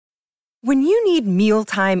When you need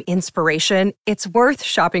mealtime inspiration, it's worth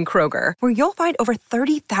shopping Kroger, where you'll find over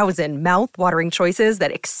 30,000 mouth-watering choices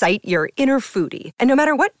that excite your inner foodie. And no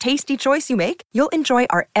matter what tasty choice you make, you'll enjoy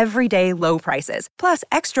our everyday low prices, plus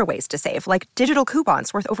extra ways to save, like digital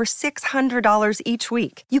coupons worth over $600 each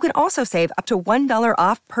week. You can also save up to $1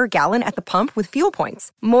 off per gallon at the pump with fuel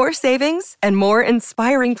points. More savings and more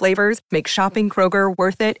inspiring flavors make shopping Kroger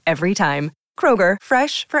worth it every time. Kroger,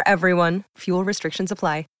 fresh for everyone. Fuel restrictions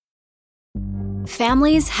apply.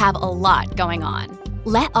 Families have a lot going on.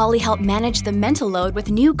 Let Ollie help manage the mental load with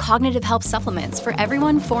new cognitive help supplements for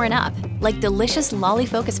everyone 4 and up, like delicious Lolly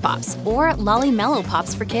Focus Pops or Lolly Mellow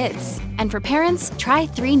Pops for kids. And for parents, try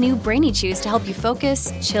 3 new Brainy Chews to help you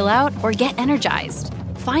focus, chill out, or get energized.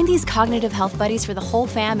 Find these cognitive health buddies for the whole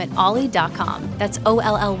fam at ollie.com. That's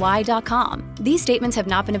OLLY.com. These statements have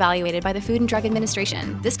not been evaluated by the Food and Drug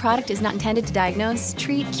Administration. This product is not intended to diagnose,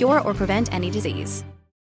 treat, cure, or prevent any disease.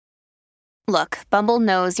 Look, Bumble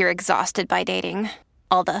knows you're exhausted by dating.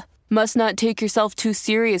 All the, must not take yourself too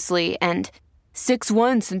seriously, and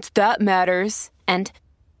 6'1" since that matters, and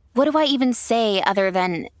what do I even say other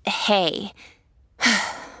than, hey?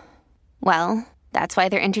 Well, that's why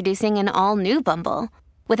they're introducing an all-new Bumble,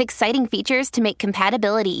 with exciting features to make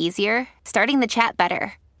compatibility easier, starting the chat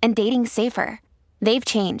better, and dating safer. They've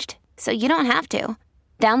changed, so you don't have to.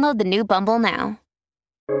 Download the new Bumble now.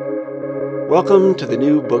 Welcome to the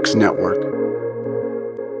New Books Network.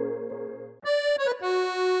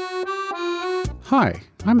 Hi,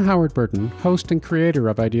 I'm Howard Burton, host and creator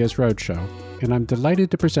of Ideas Roadshow, and I'm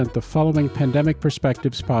delighted to present the following Pandemic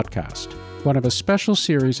Perspectives podcast, one of a special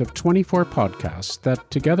series of 24 podcasts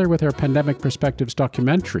that, together with our Pandemic Perspectives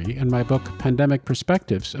documentary and my book Pandemic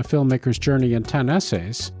Perspectives, A Filmmaker's Journey in 10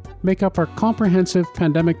 Essays, make up our comprehensive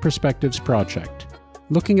Pandemic Perspectives project,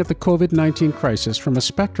 looking at the COVID-19 crisis from a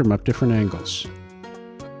spectrum of different angles.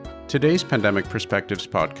 Today's Pandemic Perspectives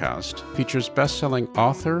podcast features best-selling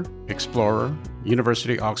author, explorer,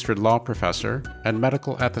 University Oxford law professor, and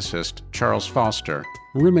medical ethicist Charles Foster,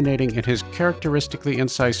 ruminating in his characteristically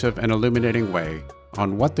incisive and illuminating way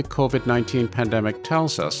on what the COVID-19 pandemic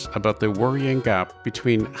tells us about the worrying gap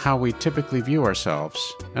between how we typically view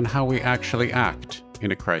ourselves and how we actually act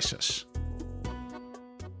in a crisis.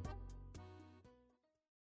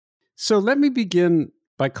 So let me begin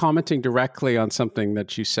by commenting directly on something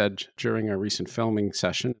that you said during our recent filming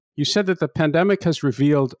session. You said that the pandemic has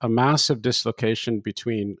revealed a massive dislocation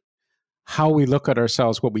between how we look at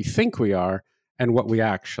ourselves, what we think we are, and what we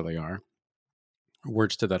actually are.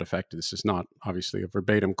 Words to that effect. This is not obviously a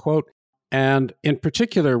verbatim quote. And in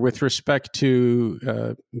particular, with respect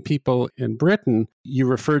to people in Britain, you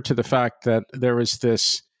referred to the fact that there was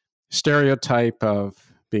this stereotype of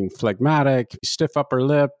being phlegmatic, stiff upper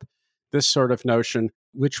lip, this sort of notion,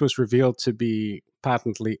 which was revealed to be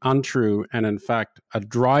patently untrue and, in fact, a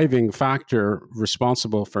driving factor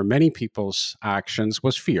responsible for many people's actions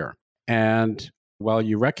was fear. And while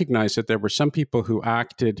you recognize that there were some people who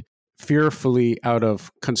acted fearfully out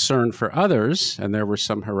of concern for others, and there were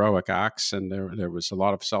some heroic acts, and there was a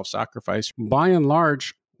lot of self-sacrifice, by and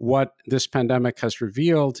large, what this pandemic has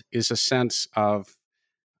revealed is a sense of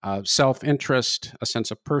self-interest, a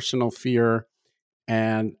sense of personal fear,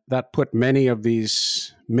 and that put many of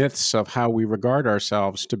these myths of how we regard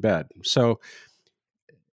ourselves to bed. So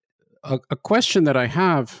a question that I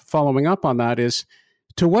have following up on that is,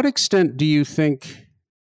 to what extent do you think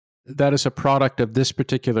that is a product of this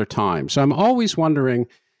particular time? So I'm always wondering,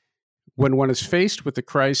 when one is faced with a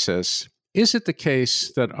crisis, is it the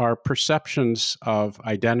case that our perceptions of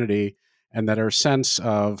identity and that our sense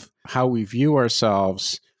of how we view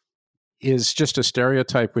ourselves is just a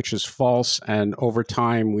stereotype which is false, and over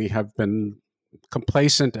time we have been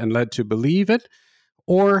complacent and led to believe it?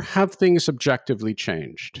 Or have things objectively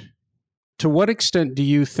changed? To what extent do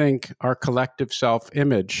you think our collective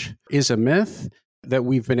self-image is a myth that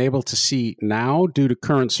we've been able to see now due to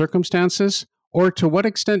current circumstances? Or to what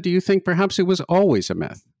extent do you think perhaps it was always a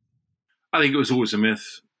myth? I think it was always a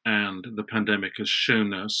myth, and the pandemic has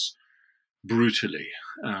shown us brutally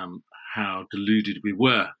how deluded we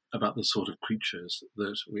were about the sort of creatures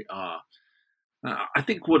that we are. I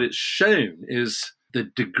think what it's shown is the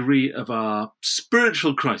degree of our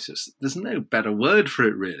spiritual crisis. There's no better word for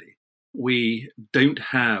it, really. We don't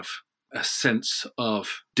have a sense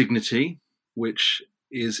of dignity, which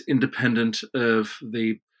is independent of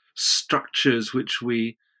the structures which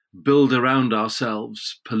we build around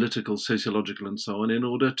ourselves, political, sociological, and so on, in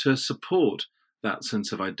order to support that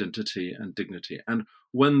sense of identity and dignity. And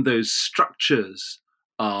when those structures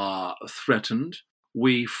are threatened,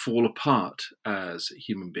 we fall apart as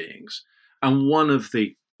human beings. And one of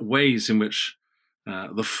the ways in which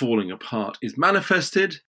the falling apart is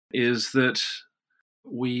manifested is that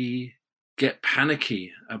we get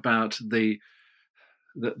panicky about the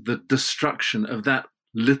destruction of that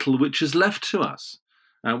little which is left to us.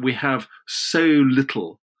 We have so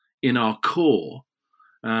little in our core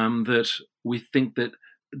that we think that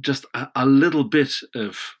just a little bit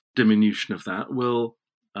of diminution of that will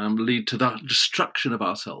lead to the destruction of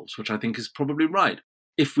ourselves, which I think is probably right.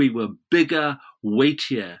 If we were bigger,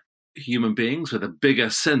 weightier human beings with a bigger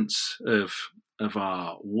sense of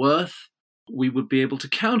our worth, we would be able to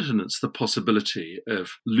countenance the possibility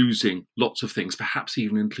of losing lots of things, perhaps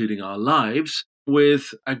even including our lives,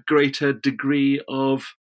 with a greater degree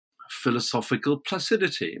of philosophical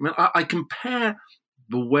placidity. I mean, I compare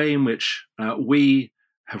the way in which we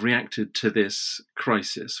have reacted to this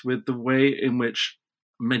crisis with the way in which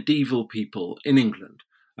medieval people in England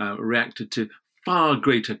reacted to far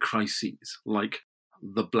greater crises like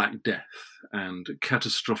the Black Death and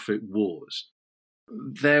catastrophic wars.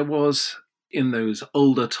 There was, in those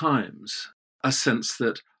older times, a sense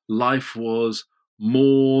that life was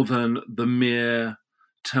more than the mere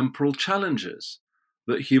temporal challenges,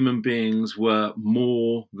 that human beings were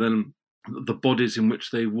more than the bodies in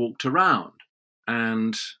which they walked around.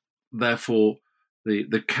 And therefore,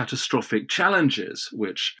 the catastrophic challenges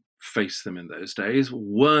which faced them in those days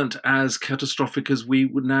weren't as catastrophic as we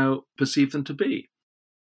would now perceive them to be.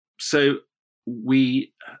 So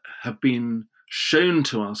we have been shown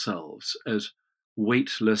to ourselves as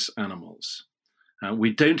weightless animals.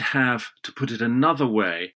 We don't have, to put it another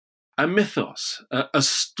way, a mythos, a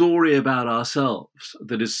story about ourselves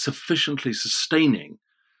that is sufficiently sustaining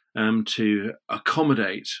to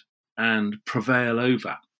accommodate and prevail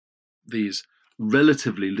over these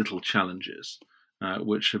relatively little challenges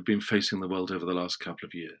which have been facing the world over the last couple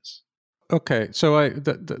of years. Okay, so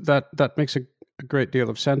that makes a great deal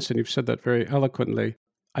of sense, and you've said that very eloquently.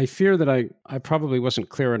 I fear that I probably wasn't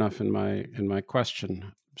clear enough in my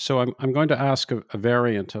question, so I'm going to ask a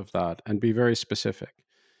variant of that and be very specific.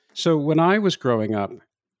 So when I was growing up,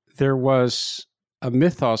 there was a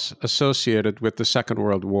mythos associated with the Second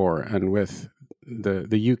World War and with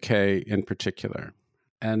the UK in particular.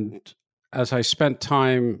 And as I spent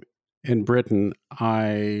time in Britain,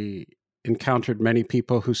 I encountered many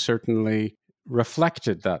people who certainly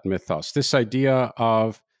reflected that mythos. This idea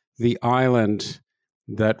of the island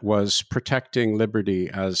that was protecting liberty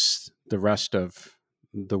as the rest of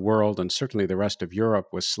the world and certainly the rest of Europe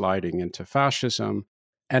was sliding into fascism.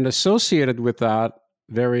 And associated with that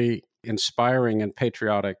very inspiring and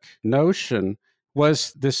patriotic notion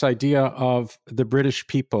was this idea of the British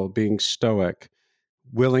people being stoic,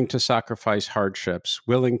 willing to sacrifice hardships,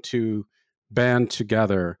 willing to band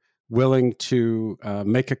together, willing to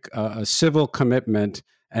make a civil commitment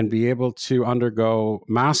and be able to undergo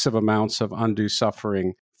massive amounts of undue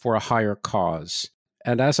suffering for a higher cause.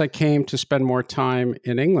 And as I came to spend more time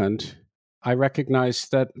in England, I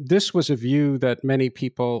recognized that this was a view that many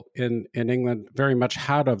people in England very much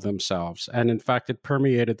had of themselves. And in fact, it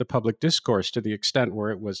permeated the public discourse to the extent where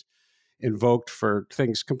it was invoked for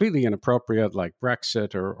things completely inappropriate like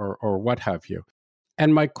Brexit or what have you.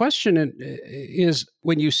 And my question is,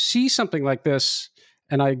 when you see something like this,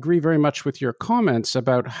 and I agree very much with your comments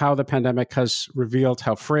about how the pandemic has revealed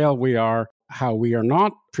how frail we are, how we are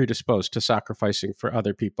not predisposed to sacrificing for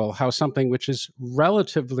other people, how something which is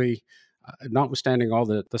relatively, notwithstanding all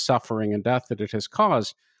the suffering and death that it has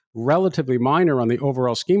caused, relatively minor on the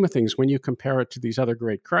overall scheme of things, when you compare it to these other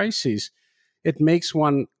great crises, it makes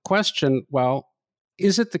one question, well,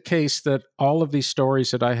 is it the case that all of these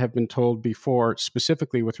stories that I have been told before,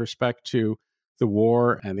 specifically with respect to the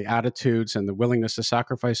war and the attitudes and the willingness to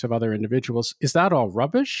sacrifice of other individuals, is that all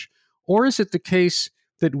rubbish? Or is it the case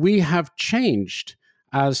that we have changed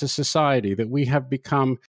as a society, that we have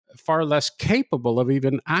become far less capable of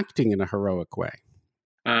even acting in a heroic way?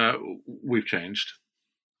 We've changed.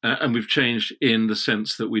 And we've changed in the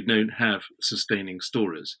sense that we don't have sustaining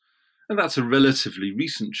stories. And that's a relatively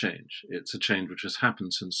recent change. It's a change which has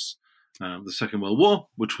happened since the Second World War,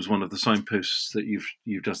 which was one of the signposts that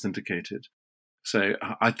you've just indicated. So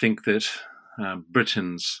I think that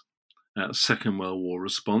Britain's Second World War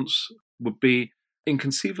response would be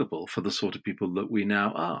inconceivable for the sort of people that we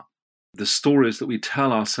now are. The stories that we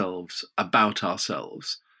tell ourselves about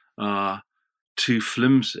ourselves are too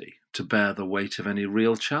flimsy to bear the weight of any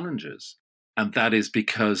real challenges. And that is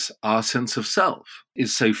because our sense of self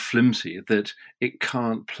is so flimsy that it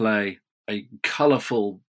can't play a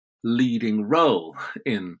colourful leading role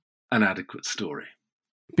in an adequate story.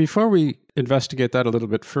 Before we investigate that a little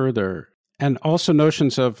bit further, And also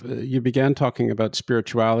notions of, you began talking about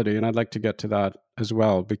spirituality, and I'd like to get to that as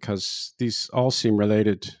well, because these all seem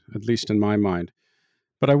related, at least in my mind.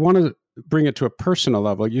 But I want to bring it to a personal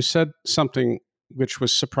level. You said something which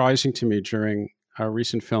was surprising to me during our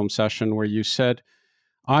recent film session, where you said,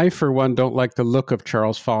 I, for one, don't like the look of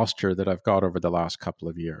Charles Foster that I've got over the last couple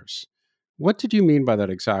of years. What did you mean by that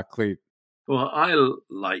exactly? Well, I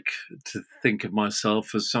like to think of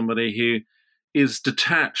myself as somebody who is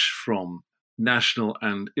detached from national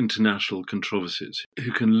and international controversies,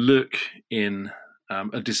 who can look in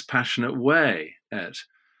a dispassionate way at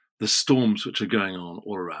the storms which are going on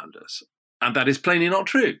all around us. And that is plainly not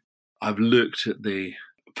true. I've looked at the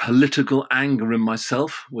political anger in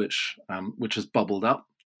myself, which has bubbled up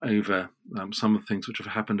over some of the things which have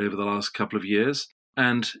happened over the last couple of years.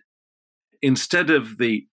 And instead of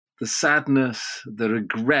the sadness, the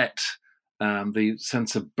regret, the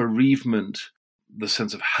sense of bereavement, the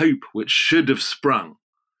sense of hope which should have sprung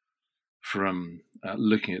from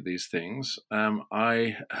looking at these things,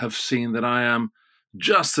 I have seen that I am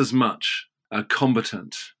just as much a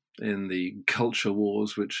combatant in the culture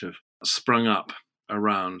wars which have sprung up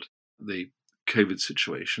around the COVID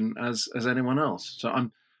situation as anyone else. So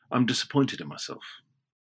I'm disappointed in myself.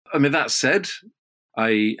 I mean, that said,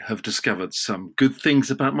 I have discovered some good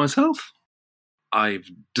things about myself. I've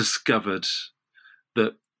discovered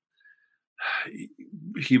that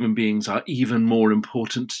human beings are even more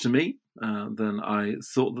important to me than I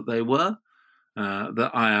thought that they were,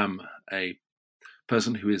 that I am a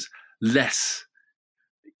person who is less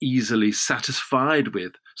easily satisfied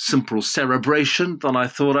with simple cerebration than I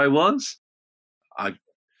thought I was. I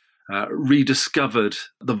rediscovered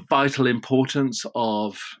the vital importance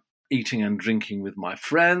of eating and drinking with my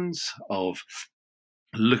friends, of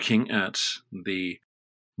looking at the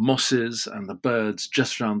mosses and the birds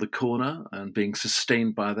just around the corner and being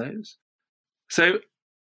sustained by those. So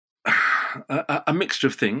a mixture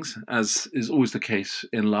of things, as is always the case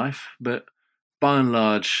in life, but by and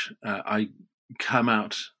large, I come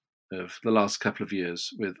out of the last couple of years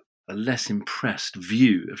with a less impressed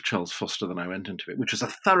view of Charles Foster than I went into it, which is a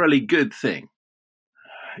thoroughly good thing.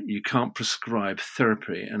 You can't prescribe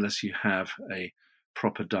therapy unless you have a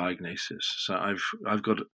proper diagnosis. So I've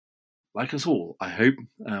got, like us all, I hope,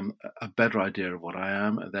 a better idea of what I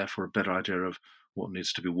am, and therefore a better idea of what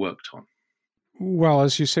needs to be worked on. Well,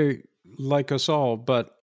 as you say, like us all,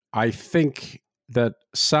 but I think that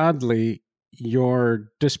sadly,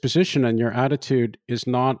 your disposition and your attitude is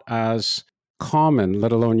not as common,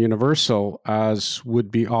 let alone universal, as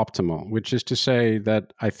would be optimal, which is to say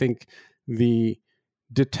that I think the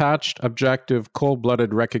detached, objective,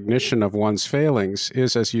 cold-blooded recognition of one's failings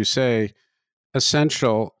is, as you say,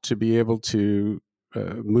 essential to be able to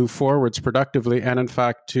move forwards productively and, in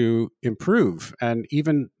fact, to improve. And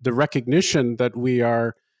even the recognition that we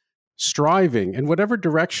are striving in whatever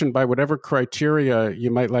direction, by whatever criteria you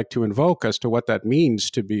might like to invoke as to what that means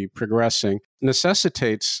to be progressing,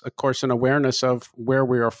 necessitates, of course, an awareness of where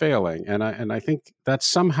we are failing. And I think that's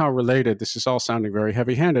somehow related. This is all sounding very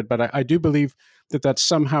heavy-handed, but I do believe that that's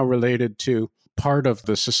somehow related to part of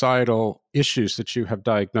the societal issues that you have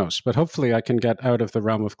diagnosed. But hopefully I can get out of the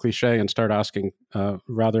realm of cliche and start asking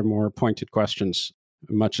rather more pointed questions,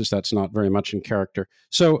 much as that's not very much in character.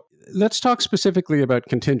 So let's talk specifically about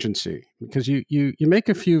contingency, because you make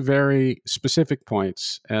a few very specific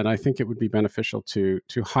points, and I think it would be beneficial to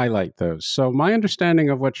highlight those. So my understanding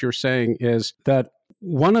of what you're saying is that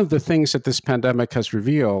one of the things that this pandemic has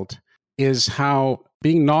revealed is how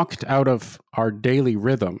being knocked out of our daily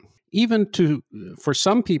rhythm, even for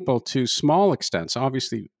some people to small extents,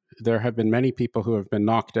 obviously there have been many people who have been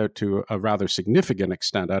knocked out to a rather significant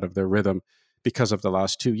extent out of their rhythm because of the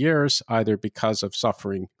last 2 years, either because of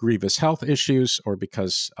suffering grievous health issues or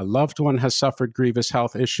because a loved one has suffered grievous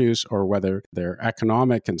health issues, or whether their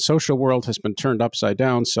economic and social world has been turned upside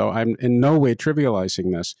down. So I'm in no way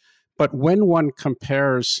trivializing this. But when one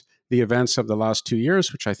compares the events of the last 2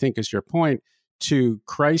 years, which I think is your point, to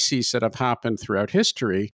crises that have happened throughout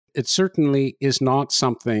history, it certainly is not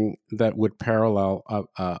something that would parallel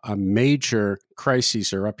a major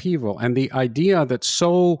crisis or upheaval. And the idea that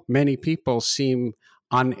so many people seem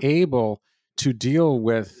unable to deal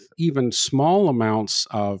with even small amounts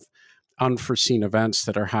of unforeseen events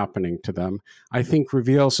that are happening to them, I think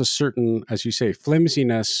reveals a certain, as you say,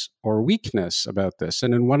 flimsiness or weakness about this.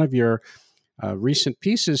 And in one of your recent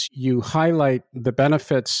pieces, you highlight the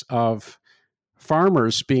benefits of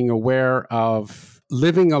farmers being aware of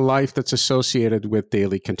living a life that's associated with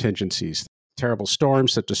daily contingencies, terrible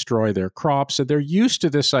storms that destroy their crops. So they're used to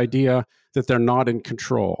this idea that they're not in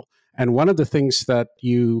control. And one of the things that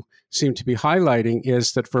you seem to be highlighting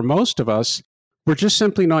is that for most of us, we're just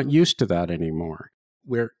simply not used to that anymore.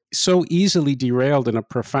 We're so easily derailed in a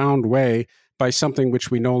profound way by something which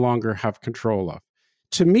we no longer have control of.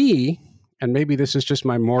 To me, and maybe this is just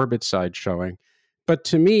my morbid side showing, but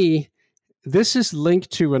to me, this is linked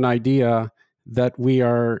to an idea that we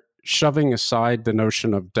are shoving aside the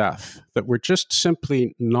notion of death, that we're just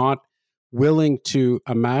simply not willing to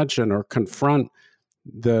imagine or confront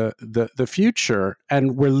the future,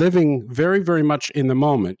 and we're living very, very much in the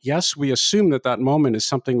moment. Yes, we assume that that moment is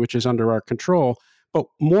something which is under our control, but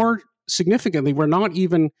more significantly, we're not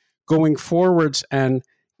even going forwards and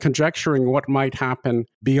conjecturing what might happen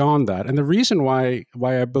beyond that. And the reason why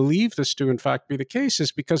I believe this to in fact be the case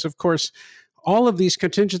is because, of course, all of these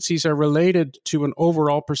contingencies are related to an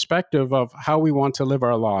overall perspective of how we want to live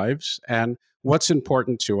our lives and what's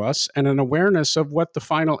important to us, and an awareness of what the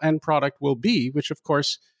final end product will be, which, of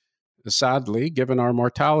course, sadly, given our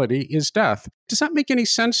mortality, is death. Does that make any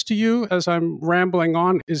sense to you as I'm rambling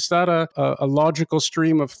on? Is that a logical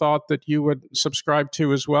stream of thought that you would subscribe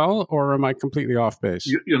to as well, or am I completely off base?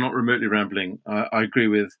 You're not remotely rambling. I agree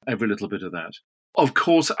with every little bit of that. Of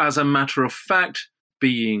course, as a matter of fact,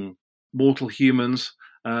 being mortal humans,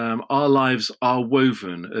 our lives are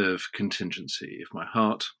woven of contingency. If my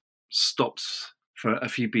heart stops for a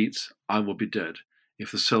few beats, I will be dead.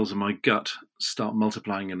 If the cells in my gut start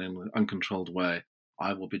multiplying in an uncontrolled way,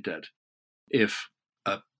 I will be dead. If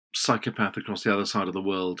a psychopath across the other side of the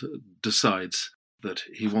world decides that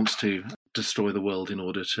he wants to destroy the world in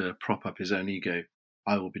order to prop up his own ego,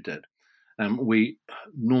 I will be dead. We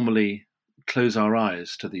normally close our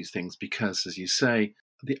eyes to these things because, as you say,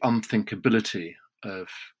 the unthinkability of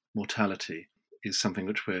mortality is something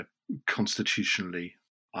which we're constitutionally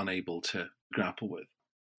unable to grapple with.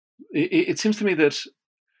 It seems to me that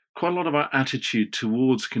quite a lot of our attitude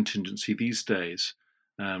towards contingency these days,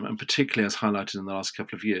 and particularly as highlighted in the last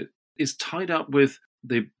couple of years, is tied up with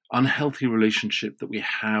the unhealthy relationship that we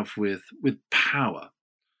have with power,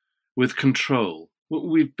 with control.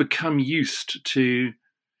 We've become used to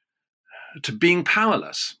being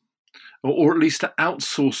powerless, or at least to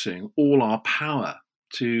outsourcing all our power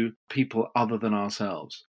to people other than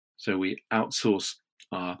ourselves. So we outsource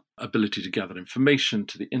our ability to gather information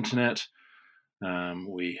to the internet.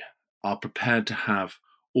 We are prepared to have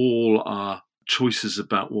all our choices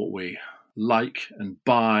about what we like and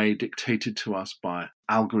buy dictated to us by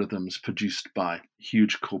algorithms produced by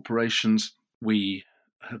huge corporations. We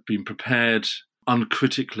have been prepared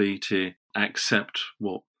uncritically to accept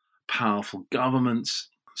what powerful governments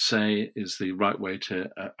say is the right way to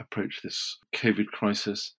approach this COVID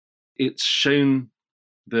crisis. It's shown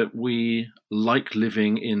that we like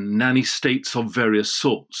living in nanny states of various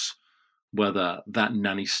sorts, whether that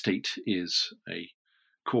nanny state is a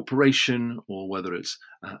corporation or whether it's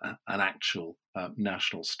an actual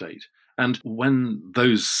national state. And when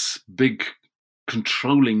those big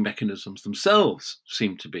controlling mechanisms themselves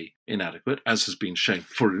seem to be inadequate, as has been shown,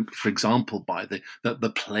 for example, by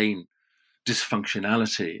the plain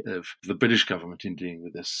dysfunctionality of the British government in dealing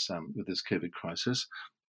with this COVID crisis,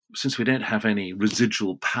 since we don't have any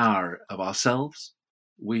residual power of ourselves,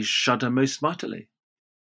 we shudder most mightily.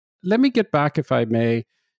 Let me get back, if I may,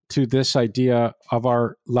 to this idea of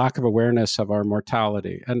our lack of awareness of our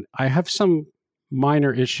mortality. And I have some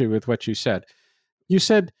minor issue with what you said. You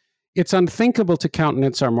said it's unthinkable to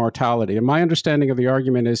countenance our mortality. And my understanding of the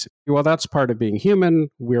argument is, well, that's part of being human.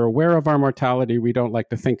 We're aware of our mortality. We don't like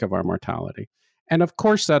to think of our mortality. And of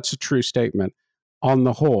course, that's a true statement on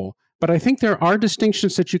the whole. But I think there are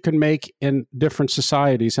distinctions that you can make in different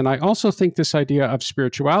societies. And I also think this idea of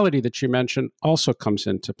spirituality that you mentioned also comes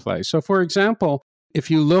into play. So, for example, if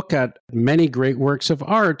you look at many great works of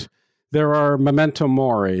art, there are memento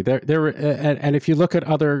mori. And if you look at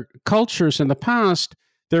other cultures in the past,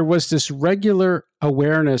 there was this regular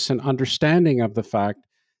awareness and understanding of the fact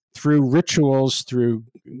through rituals, through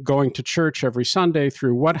going to church every Sunday,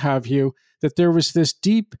 through what have you, that there was this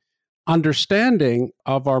deep understanding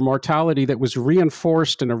of our mortality that was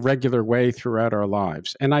reinforced in a regular way throughout our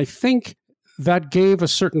lives. And I think that gave a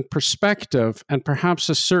certain perspective and perhaps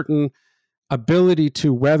a certain ability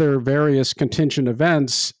to weather various contingent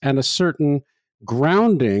events and a certain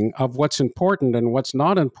grounding of what's important and what's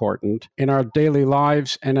not important in our daily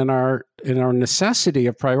lives and in our necessity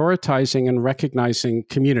of prioritizing and recognizing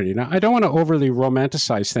community. Now, I don't want to overly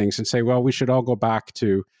romanticize things and say, well, we should all go back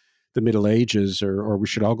to the Middle Ages, or we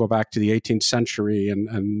should all go back to the 18th century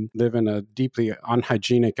and live in a deeply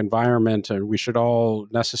unhygienic environment, and we should all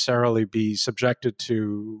necessarily be subjected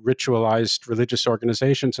to ritualized religious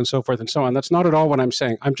organizations and so forth and so on. That's not at all what I'm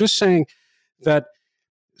saying. I'm just saying that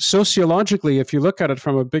sociologically, if you look at it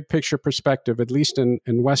from a big picture perspective, at least in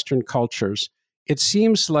Western cultures, it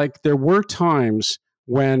seems like there were times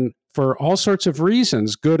when, for all sorts of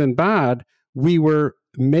reasons, good and bad, we were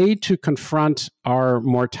made to confront our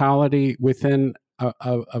mortality within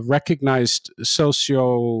a recognized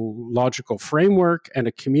sociological framework and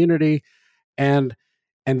a community. And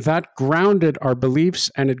that grounded our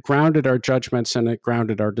beliefs, and it grounded our judgments, and it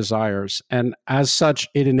grounded our desires. And as such,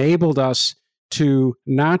 it enabled us to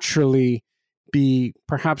naturally be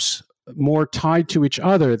perhaps more tied to each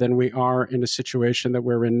other than we are in a situation that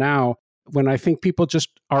we're in now, when I think people just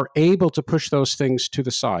are able to push those things to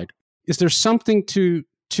the side. Is there something to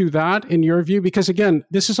that in your view? Because again,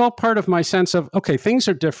 this is all part of my sense of, okay, things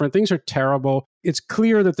are different, things are terrible. It's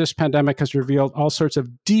clear that this pandemic has revealed all sorts of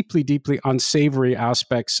deeply, deeply unsavory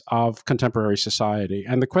aspects of contemporary society.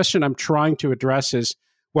 And the question I'm trying to address is,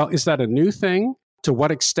 well, is that a new thing? To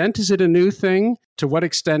what extent is it a new thing? To what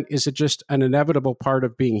extent is it just an inevitable part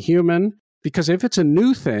of being human? Because if it's a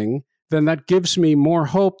new thing, then that gives me more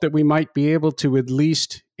hope that we might be able to at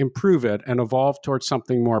least improve it and evolve towards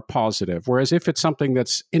something more positive. Whereas if it's something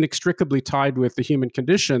that's inextricably tied with the human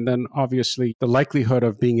condition, then obviously the likelihood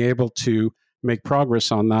of being able to make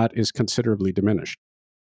progress on that is considerably diminished.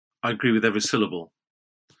 I agree with every syllable.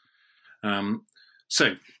 I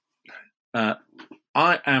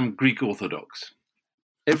am Greek Orthodox.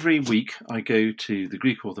 Every week I go to the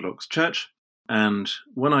Greek Orthodox Church, and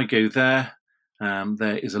when I go there,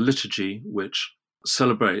 there is a liturgy which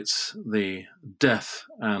celebrates the death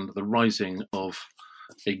and the rising of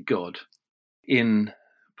a god. In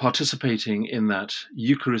participating in that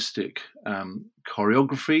Eucharistic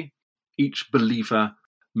choreography, each believer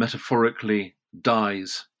metaphorically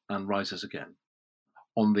dies and rises again.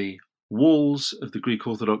 On the walls of the Greek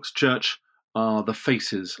Orthodox Church are the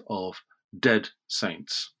faces of dead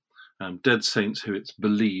saints who it's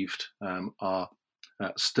believed are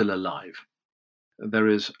still alive. There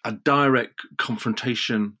is a direct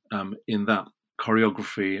confrontation in that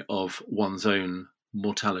choreography of one's own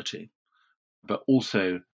mortality, but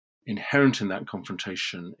also inherent in that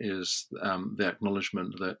confrontation is the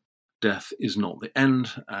acknowledgement that death is not the end,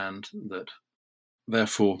 and that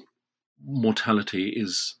therefore mortality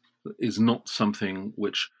is not something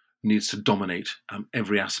which needs to dominate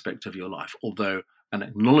every aspect of your life, although an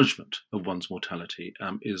acknowledgement of one's mortality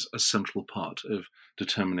is a central part of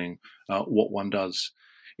determining what one does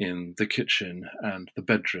in the kitchen and the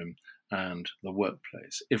bedroom and the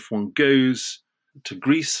workplace. If one goes to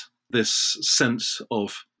Greece, this sense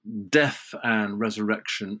of death and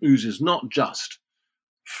resurrection oozes not just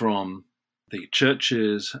from the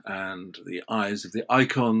churches and the eyes of the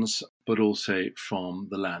icons, but also from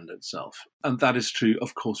the land itself. And that is true,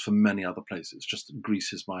 of course, for many other places. Just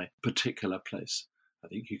Greece is my particular place. I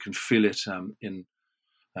think you can feel it in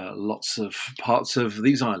lots of parts of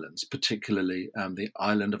these islands, particularly the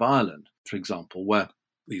island of Ireland, for example, where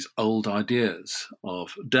these old ideas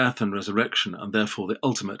of death and resurrection, and therefore the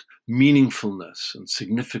ultimate meaningfulness and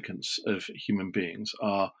significance of human beings,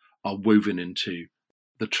 are woven into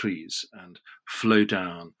the trees and flow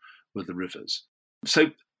down with the rivers.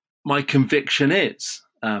 So my conviction is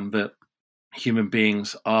that human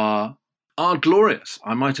beings are glorious.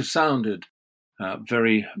 I might have sounded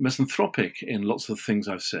very misanthropic in lots of the things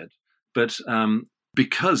I've said, but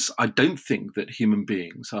because I don't think that human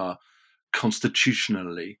beings are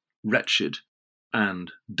constitutionally wretched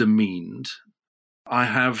and demeaned, I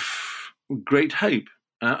have great hope.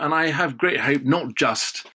 And I have great hope not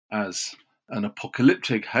just as an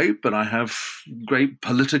apocalyptic hope, but I have great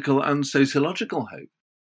political and sociological hope.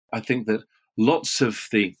 I think that lots of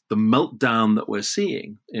the meltdown that we're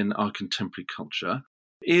seeing in our contemporary culture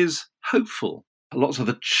is hopeful. Lots of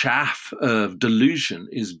the chaff of delusion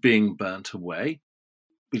is being burnt away.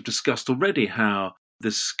 We've discussed already how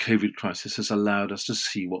this COVID crisis has allowed us to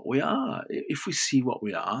see what we are. If we see what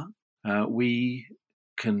we are, we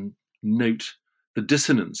can note the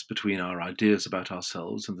dissonance between our ideas about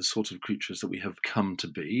ourselves and the sort of creatures that we have come to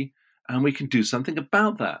be, and we can do something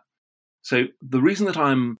about that. So the reason that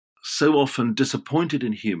I'm so often disappointed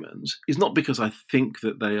in humans is not because I think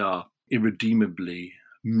that they are irredeemably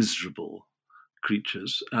miserable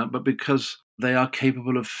creatures, but because they are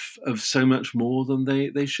capable of so much more than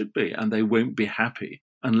they should be, and they won't be happy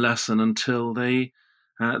unless and until they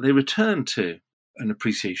return to an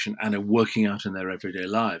appreciation and a working out in their everyday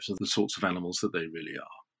lives of the sorts of animals that they really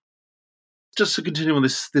are. Just to continue on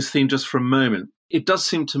this theme just for a moment, it does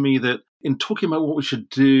seem to me that in talking about what we should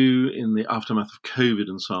do in the aftermath of COVID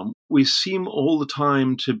and so on, we seem all the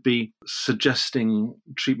time to be suggesting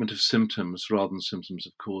treatment of symptoms rather than symptoms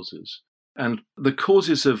of causes. And the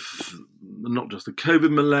causes of not just the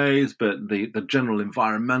COVID malaise, but the general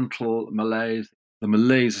environmental malaise, the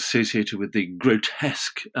malaise associated with the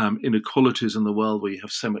grotesque inequalities in the world where you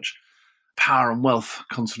have so much power and wealth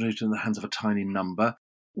concentrated in the hands of a tiny number,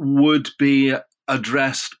 would be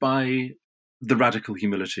addressed by the radical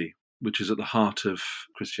humility, which is at the heart of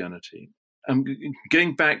Christianity.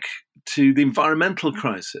 Going back to the environmental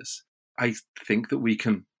crisis, I think that we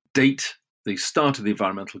can date the start of the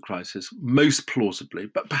environmental crisis most plausibly,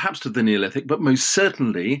 but perhaps to the Neolithic, but most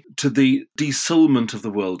certainly to the desoulment of the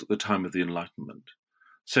world at the time of the Enlightenment.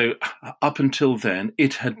 So up until then,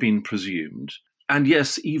 it had been presumed, and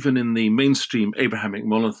yes, even in the mainstream Abrahamic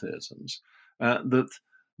monotheisms, that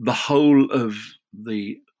the whole of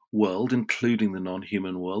the world, including the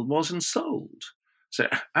non-human world, was ensouled. So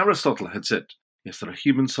Aristotle had said, yes, there are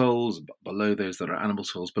human souls, below those there are animal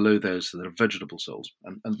souls, below those there are vegetable souls.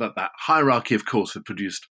 And that hierarchy, of course, had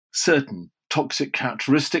produced certain toxic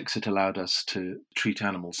characteristics. It allowed us to treat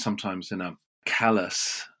animals sometimes in a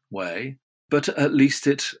callous way, but at least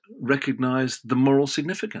it recognized the moral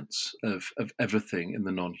significance of everything in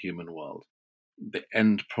the non-human world. The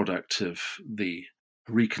end product of the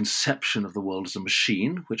reconception of the world as a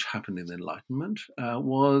machine, which happened in the Enlightenment,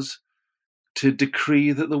 was to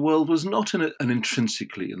decree that the world was not an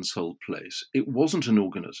intrinsically ensouled place. It wasn't an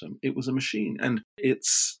organism, it was a machine. And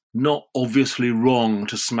it's not obviously wrong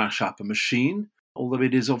to smash up a machine, although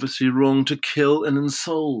it is obviously wrong to kill an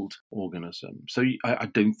ensouled organism. So I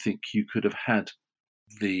don't think you could have had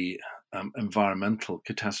the environmental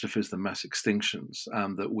catastrophes, the mass extinctions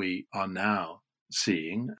that we are now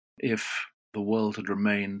seeing, if the world had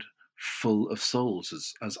remained full of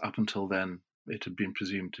souls, as up until then it had been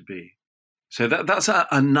presumed to be. So that's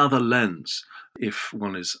another lens, if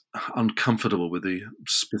one is uncomfortable with the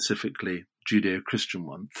specifically Judeo-Christian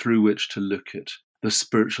one, through which to look at the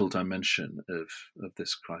spiritual dimension of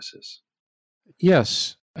this crisis.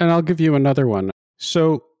 Yes, and I'll give you another one.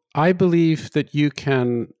 So I believe that you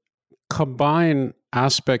can combine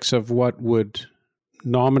aspects of what would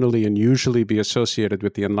nominally and usually be associated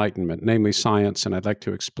with the Enlightenment, namely science, and I'd like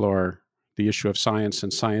to explore the issue of science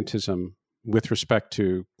and scientism with respect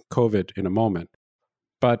to COVID in a moment.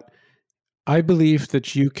 But I believe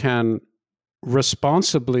that you can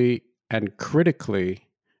responsibly and critically,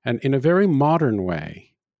 and in a very modern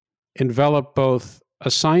way, envelop both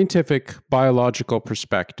a scientific biological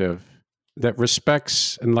perspective that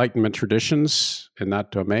respects Enlightenment traditions in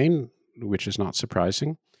that domain, which is not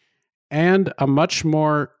surprising, and a much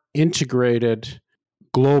more integrated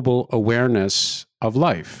global awareness of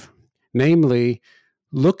life, namely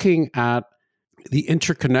looking at the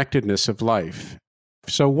interconnectedness of life.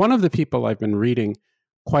 So one of the people I've been reading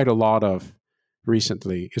quite a lot of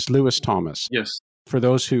recently is Lewis Thomas. Yes. For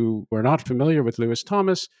those who were not familiar with Lewis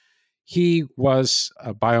Thomas, he was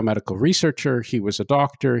a biomedical researcher, he was a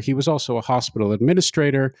doctor, he was also a hospital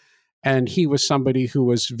administrator, and he was somebody who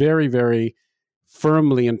was very, very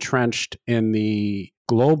firmly entrenched in the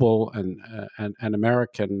global and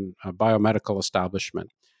American biomedical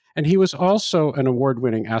establishment. And he was also an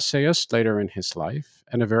award-winning essayist later in his life,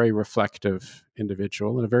 and a very reflective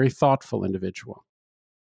individual, and a very thoughtful individual.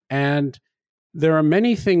 And there are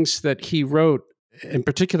many things that he wrote. In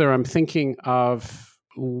particular, I'm thinking of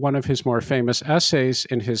one of his more famous essays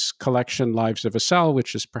in his collection, Lives of a Cell,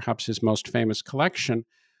 which is perhaps his most famous collection,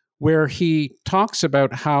 where he talks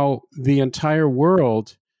about how the entire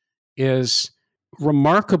world is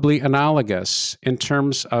remarkably analogous in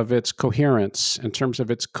terms of its coherence, in terms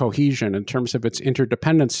of its cohesion, in terms of its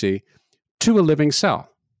interdependency to a living cell.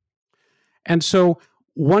 And so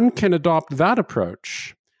one can adopt that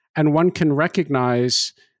approach, and one can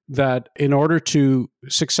recognize that in order to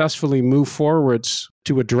successfully move forwards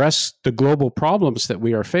to address the global problems that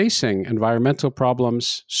we are facing, environmental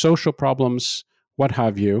problems, social problems, what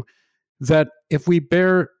have you, that if we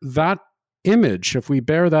bear that image, if we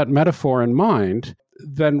bear that metaphor in mind,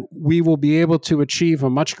 then we will be able to achieve a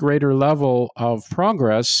much greater level of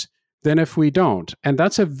progress than if we don't. And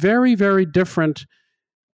that's a very, very different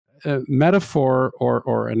metaphor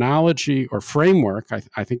or analogy or framework,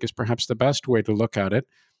 I think is perhaps the best way to look at it,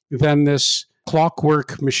 than this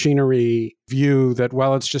clockwork machinery view that,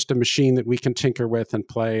 well, it's just a machine that we can tinker with and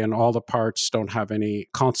play, and all the parts don't have any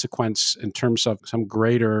consequence in terms of some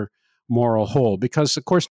greater moral whole. Because, of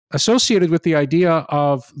course, associated with the idea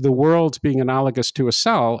of the world being analogous to a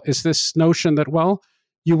cell is this notion that, well,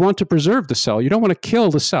 you want to preserve the cell. You don't want to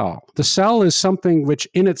kill the cell. The cell is something which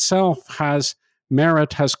in itself has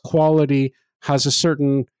merit, has quality, has a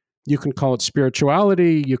certain, you can call it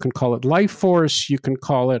spirituality, you can call it life force, you can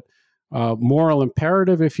call it moral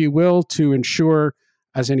imperative, if you will, to ensure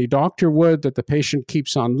as any doctor would, that the patient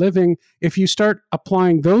keeps on living. If you start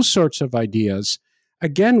applying those sorts of ideas,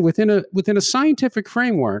 again, within a scientific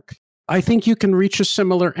framework, I think you can reach a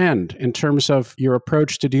similar end in terms of your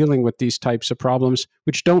approach to dealing with these types of problems,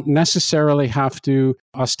 which don't necessarily have to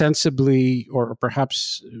ostensibly or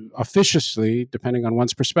perhaps officiously, depending on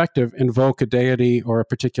one's perspective, invoke a deity or a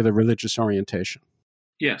particular religious orientation.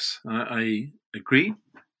 Yes, I agree.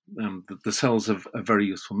 The cell's a very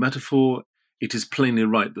useful metaphor. It is plainly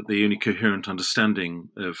right that the only coherent understanding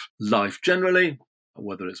of life generally,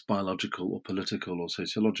 whether it's biological or political or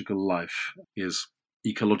sociological life, is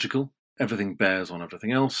ecological. Everything bears on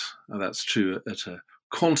everything else. That's true at a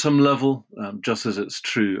quantum level, just as it's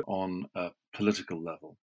true on a political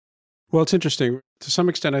level. Well, it's interesting. To some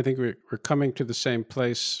extent, I think we're coming to the same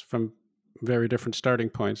place from very different starting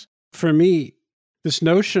points. For me, this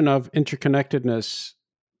notion of interconnectedness,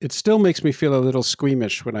 it still makes me feel a little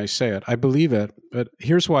squeamish when I say it. I believe it, but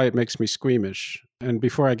here's why it makes me squeamish. And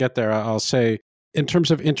before I get there, I'll say, in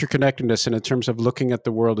terms of interconnectedness and in terms of looking at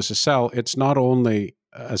the world as a cell, it's not only,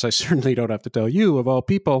 as I certainly don't have to tell you, of all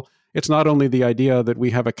people, it's not only the idea that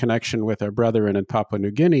we have a connection with our brethren in Papua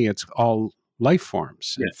New Guinea, it's all life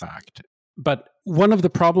forms, in fact. But one of the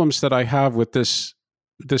problems that I have with this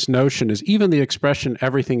notion is even the expression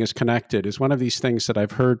everything is connected is one of these things that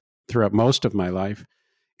I've heard throughout most of my life.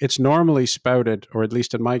 It's normally spouted, or at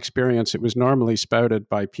least in my experience, it was normally spouted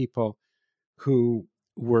by people who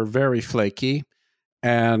were very flaky,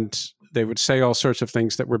 and they would say all sorts of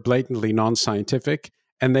things that were blatantly non-scientific.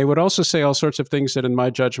 And they would also say all sorts of things that, in my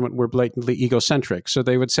judgment, were blatantly egocentric. So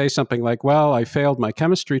they would say something like, well, I failed my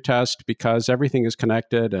chemistry test because everything is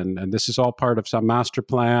connected and this is all part of some master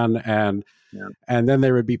plan. And then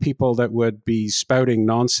there would be people that would be spouting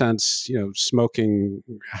nonsense, smoking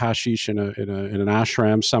hashish in an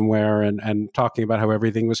ashram somewhere and talking about how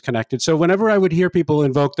everything was connected. So whenever I would hear people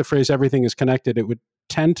invoke the phrase everything is connected, it would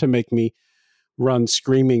tend to make me run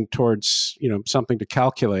screaming towards, something to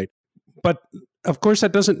calculate. But of course,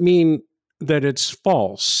 that doesn't mean that it's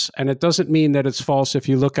false. And it doesn't mean that it's false if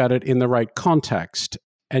you look at it in the right context.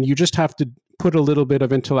 And you just have to put a little bit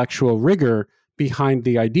of intellectual rigor behind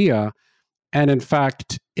the idea. And in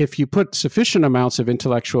fact, if you put sufficient amounts of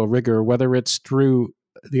intellectual rigor, whether it's through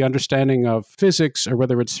the understanding of physics or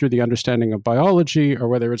whether it's through the understanding of biology or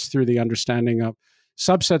whether it's through the understanding of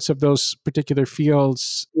subsets of those particular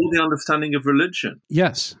fields. Or the understanding of religion.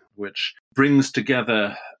 Yes. Which brings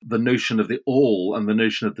together the notion of the all and the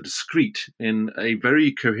notion of the discrete in a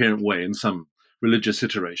very coherent way in some religious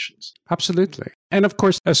iterations. Absolutely. And of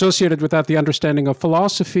course, associated with that, the understanding of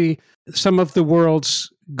philosophy. Some of the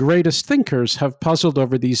world's greatest thinkers have puzzled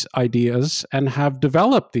over these ideas and have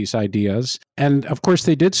developed these ideas. And of course,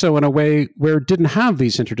 they did so in a way where it didn't have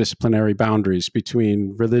these interdisciplinary boundaries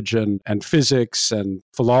between religion and physics and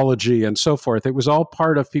philology and so forth. It was all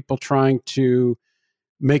part of people trying to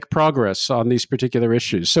make progress on these particular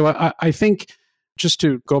issues. So I think, just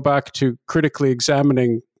to go back to critically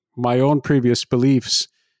examining my own previous beliefs,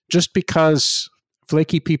 just because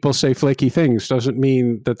flaky people say flaky things doesn't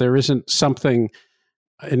mean that there isn't something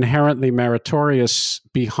inherently meritorious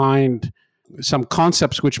behind some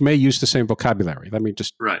concepts which may use the same vocabulary. Let me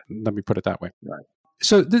put it that way. Right.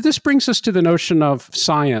 So this brings us to the notion of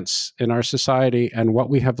science in our society and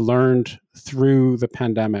what we have learned through the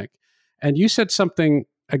pandemic. And you said something,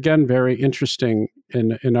 again, very interesting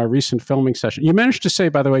in our recent filming session. You managed to say,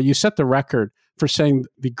 by the way, you set the record for saying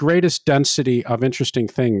the greatest density of interesting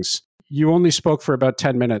things. You only spoke for about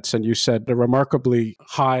 10 minutes, and you said a remarkably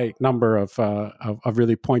high number of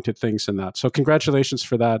really pointed things in that. So congratulations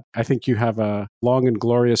for that. I think you have a long and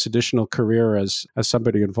glorious additional career as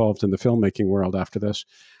somebody involved in the filmmaking world after this.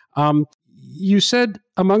 You said,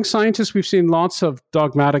 among scientists, we've seen lots of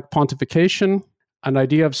dogmatic pontification. An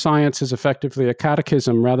idea of science is effectively a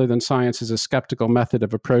catechism rather than science as a skeptical method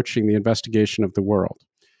of approaching the investigation of the world.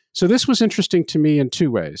 So this was interesting to me in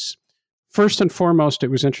two ways. First and foremost,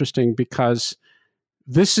 it was interesting because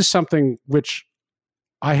this is something which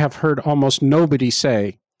I have heard almost nobody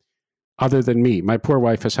say other than me. My poor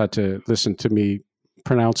wife has had to listen to me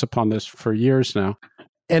pronounce upon this for years now.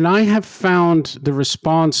 And I have found the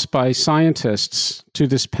response by scientists to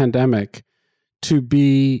this pandemic to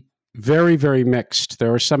be very, very mixed.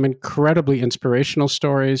 There are some incredibly inspirational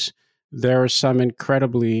stories. There are some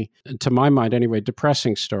incredibly, to my mind anyway,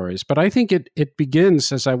 depressing stories. But I think it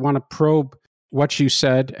begins, as I want to probe what you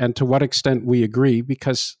said and to what extent we agree,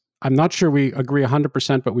 because I'm not sure we agree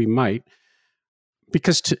 100%, but we might.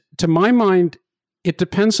 Because to my mind, it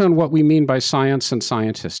depends on what we mean by science and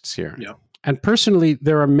scientists here. Yeah. And personally,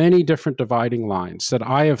 there are many different dividing lines that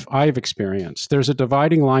I have experienced. There's a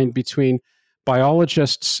dividing line between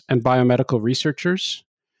biologists and biomedical researchers.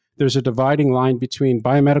 There's a dividing line between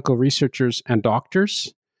biomedical researchers and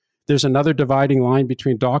doctors. There's another dividing line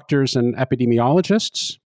between doctors and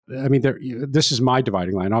epidemiologists. I mean, this is my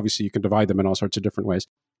dividing line. Obviously, you can divide them in all sorts of different ways.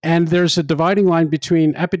 And there's a dividing line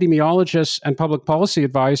between epidemiologists and public policy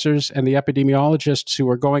advisors and the epidemiologists who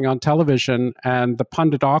are going on television and the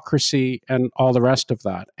punditocracy and all the rest of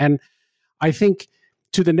that. And I think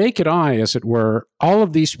to the naked eye, as it were, all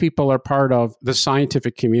of these people are part of the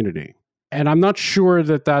scientific community. And I'm not sure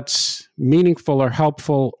that that's meaningful or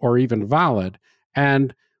helpful or even valid.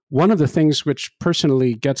 And one of the things which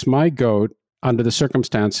personally gets my goat under the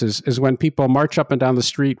circumstances is when people march up and down the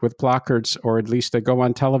street with placards, or at least they go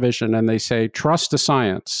on television and they say, trust the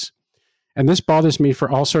science. And this bothers me for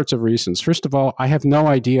all sorts of reasons. First of all, I have no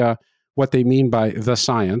idea what they mean by the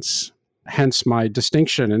science, hence my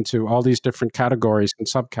distinction into all these different categories and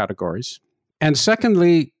subcategories. And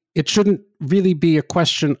secondly, it shouldn't really be a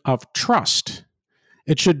question of trust.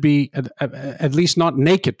 It should be at least not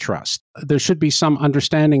naked trust. There should be some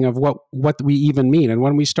understanding of what we even mean. And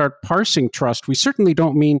when we start parsing trust, we certainly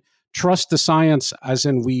don't mean trust the science as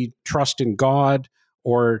in we trust in God,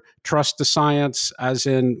 or trust the science as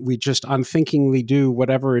in we just unthinkingly do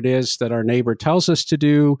whatever it is that our neighbor tells us to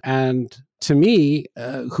do. And to me,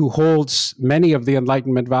 who holds many of the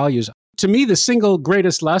Enlightenment values, to me, the single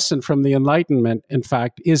greatest lesson from the Enlightenment, in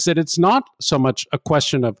fact, is that it's not so much a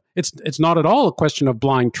question of, it's not at all a question of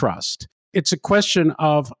blind trust. It's a question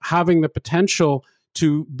of having the potential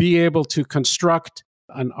to be able to construct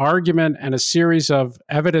an argument and a series of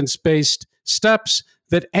evidence-based steps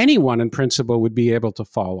that anyone in principle would be able to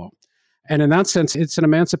follow. And in that sense, it's an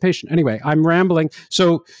emancipation. Anyway, I'm rambling.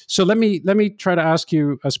 So let me try to ask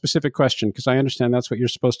you a specific question, because I understand that's what you're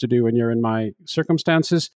supposed to do when you're in my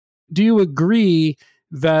circumstances. Do you agree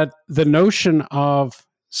that the notion of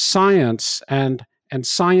science and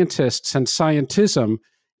scientists and scientism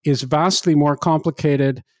is vastly more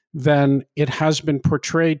complicated than it has been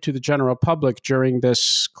portrayed to the general public during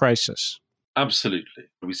this crisis? Absolutely.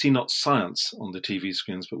 We see not science on the TV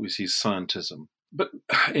screens, but we see scientism. But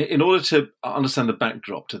in order to understand the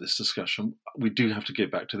backdrop to this discussion, we do have to go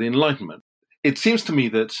back to the Enlightenment. It seems to me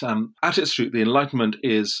that at its root, the Enlightenment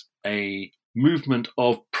is a movement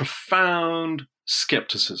of profound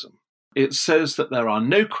skepticism. It says that there are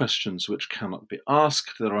no questions which cannot be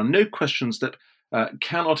asked, there are no questions that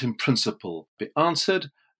cannot in principle be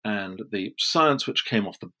answered, and the science which came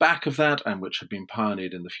off the back of that and which had been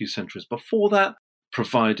pioneered in the few centuries before that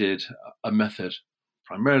provided a method,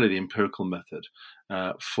 primarily the empirical method,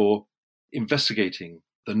 for investigating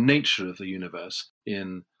the nature of the universe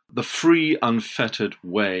in the free, unfettered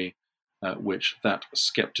way which that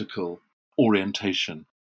skeptical orientation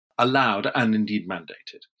allowed and indeed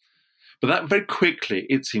mandated. But that very quickly,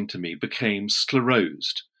 it seemed to me, became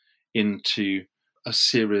sclerosed into a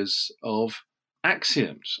series of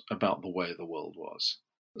axioms about the way the world was.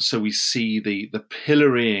 So we see the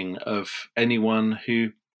pillorying of anyone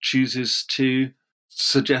who chooses to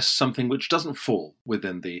suggest something which doesn't fall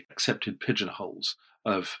within the accepted pigeonholes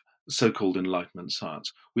of so-called Enlightenment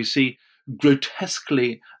science. We see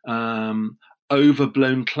grotesquely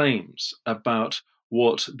overblown claims about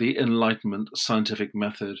what the Enlightenment scientific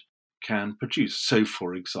method can produce. So,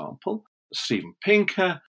 for example, Steven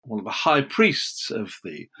Pinker, one of the high priests of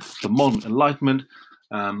the modern Enlightenment,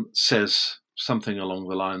 says something along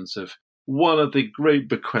the lines of, one of the great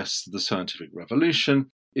bequests of the scientific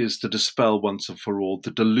revolution is to dispel once and for all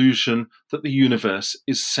the delusion that the universe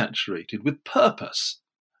is saturated with purpose.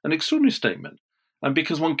 An extraordinary statement. And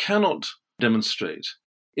because one cannot demonstrate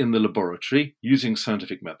in the laboratory, using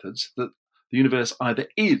scientific methods, that the universe either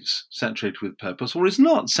is saturated with purpose or is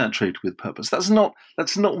not saturated with purpose. That's not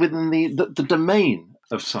within the domain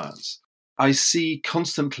of science. I see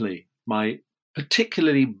constantly my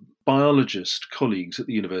particularly biologist colleagues at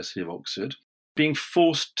the University of Oxford being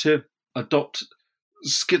forced to adopt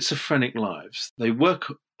schizophrenic lives. They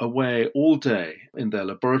work away all day in their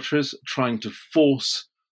laboratories trying to force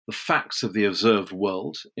the facts of the observed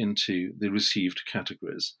world into the received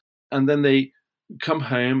categories. And then they come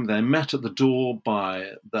home, they're met at the door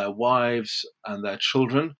by their wives and their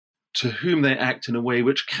children, to whom they act in a way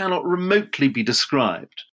which cannot remotely be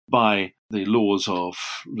described by the laws of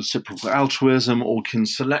reciprocal altruism or kin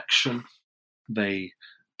selection. They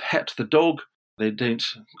pet the dog. They don't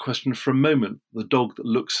question for a moment the dog that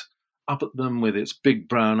looks up at them with its big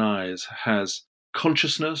brown eyes has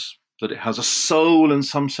consciousness, that it has a soul in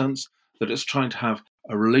some sense, that it's trying to have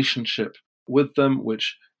a relationship with them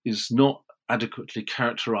which is not adequately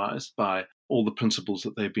characterized by all the principles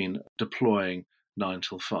that they've been deploying 9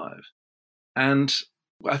 till 5. And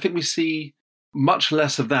I think we see Much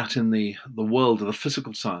less of that in the world of the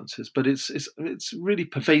physical sciences, but it's really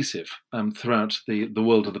pervasive throughout the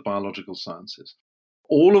world of the biological sciences.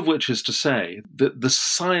 All of which is to say that the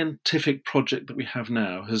scientific project that we have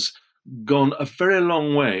now has gone a very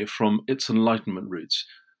long way from its Enlightenment roots.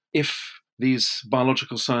 If these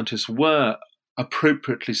biological scientists were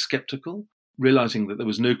appropriately skeptical, realizing that there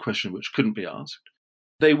was no question which couldn't be asked,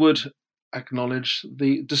 they would acknowledge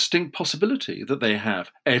the distinct possibility that they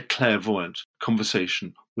have a clairvoyant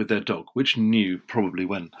conversation with their dog, which knew probably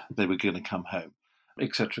when they were going to come home,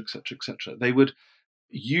 etc., etc., etc. They would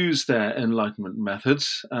use their Enlightenment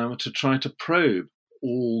methods to try to probe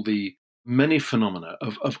all the many phenomena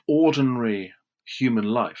of ordinary human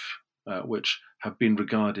life, which have been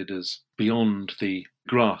regarded as beyond the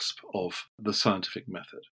grasp of the scientific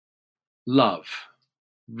method. Love,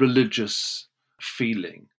 religious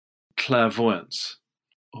feeling, clairvoyance,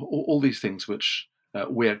 all these things which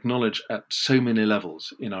we acknowledge at so many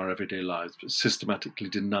levels in our everyday lives, but systematically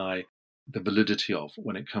deny the validity of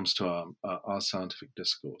when it comes to our scientific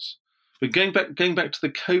discourse. But going back to the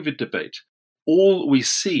COVID debate, all we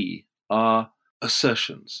see are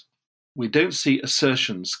assertions. We don't see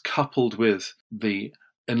assertions coupled with the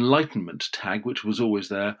Enlightenment tag, which was always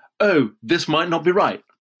there. Oh, this might not be right,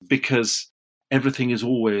 because everything is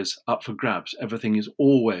always up for grabs. Everything is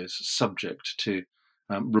always subject to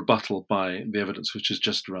rebuttal by the evidence which is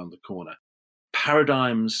just around the corner.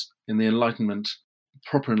 Paradigms in the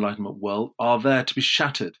proper Enlightenment world are there to be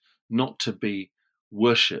shattered, not to be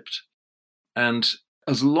worshipped. And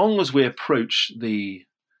as long as we approach the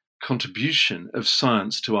contribution of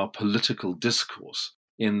science to our political discourse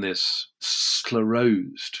in this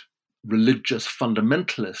sclerosed, religious,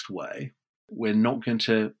 fundamentalist way, we're not going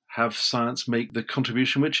to have science make the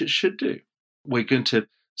contribution which it should do. We're going to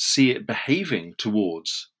see it behaving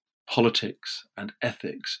towards politics and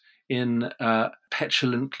ethics in a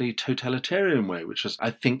petulantly totalitarian way, which is,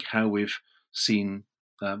 I think, how we've seen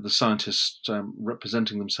the scientists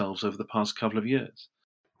representing themselves over the past couple of years.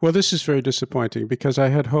 Well, this is very disappointing because I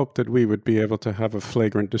had hoped that we would be able to have a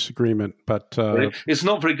flagrant disagreement, but... it's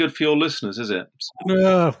not very good for your listeners, is it?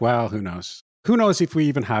 Well, who knows? Who knows if we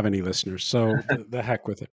even have any listeners, so the heck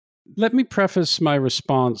with it. Let me preface my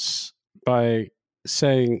response by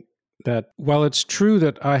saying that while it's true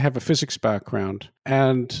that I have a physics background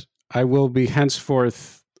and I will be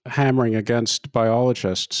henceforth hammering against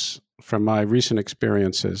biologists from my recent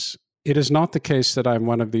experiences, it is not the case that I'm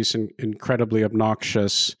one of these incredibly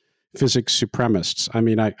obnoxious physics supremacists. I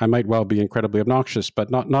mean, I might well be incredibly obnoxious,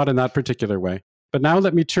 but not in that particular way. But now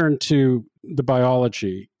let me turn to the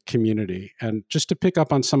biology community. And just to pick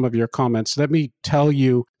up on some of your comments, let me tell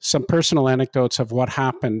you some personal anecdotes of what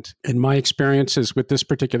happened in my experiences with this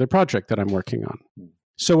particular project that I'm working on.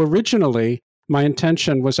 So originally, my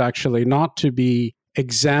intention was actually not to be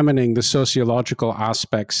examining the sociological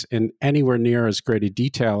aspects in anywhere near as great a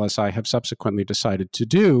detail as I have subsequently decided to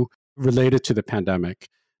do related to the pandemic,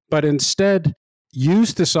 but instead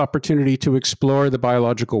use this opportunity to explore the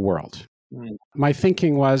biological world. My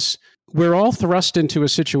thinking was, we're all thrust into a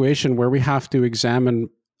situation where we have to examine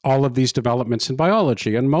all of these developments in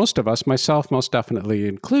biology, and most of us, myself most definitely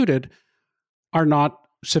included, are not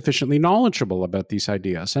sufficiently knowledgeable about these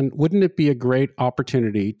ideas. And wouldn't it be a great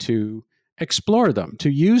opportunity to explore them, to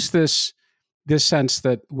use this sense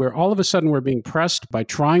that all of a sudden we're being pressed by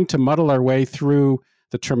trying to muddle our way through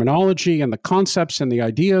the terminology and the concepts and the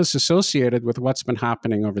ideas associated with what's been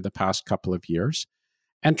happening over the past couple of years,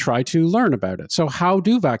 and try to learn about it. So how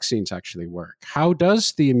do vaccines actually work? How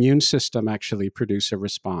does the immune system actually produce a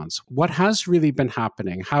response? What has really been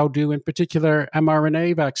happening? How do, in particular,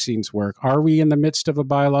 mRNA vaccines work? Are we in the midst of a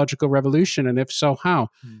biological revolution? And if so, how?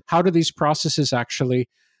 How do these processes actually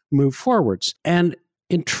move forwards? And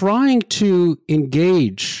in trying to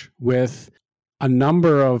engage with a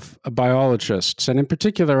number of biologists, and in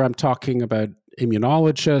particular, I'm talking about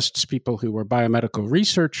immunologists, people who were biomedical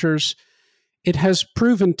researchers, it has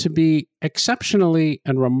proven to be exceptionally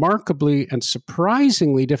and remarkably and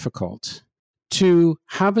surprisingly difficult to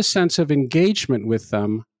have a sense of engagement with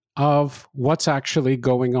them of what's actually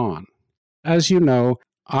going on. As you know,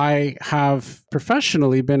 I have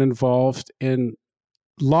professionally been involved in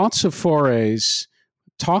lots of forays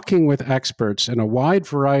talking with experts in a wide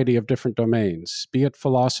variety of different domains, be it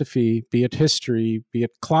philosophy, be it history, be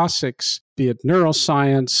it classics, be it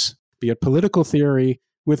neuroscience, be it political theory,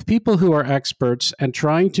 with people who are experts and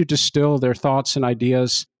trying to distill their thoughts and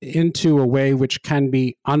ideas into a way which can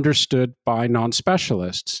be understood by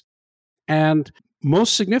non-specialists. And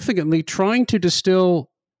most significantly, trying to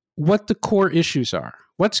distill what the core issues are,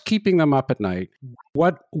 what's keeping them up at night,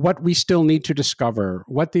 what we still need to discover,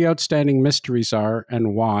 what the outstanding mysteries are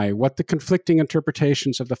and why, what the conflicting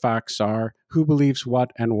interpretations of the facts are, who believes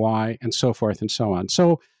what and why, and so forth and so on.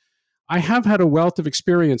 So I have had a wealth of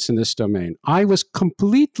experience in this domain. I was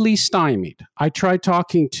completely stymied. I tried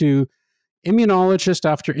talking to immunologist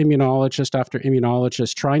after immunologist after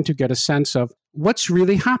immunologist, trying to get a sense of what's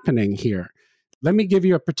really happening here. Let me give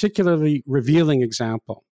you a particularly revealing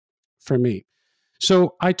example for me.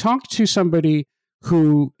 So I talked to somebody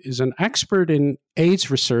who is an expert in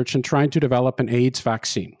AIDS research and trying to develop an AIDS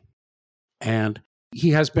vaccine. And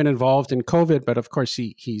he has been involved in COVID, but of course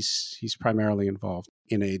he's primarily involved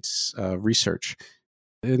in AIDS research.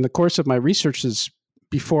 In the course of my researches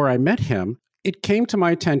before I met him, it came to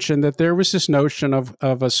my attention that there was this notion of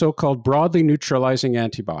a so-called broadly neutralizing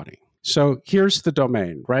antibody. So here's the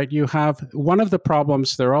domain, right? You have one of the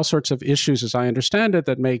problems, there are all sorts of issues, as I understand it,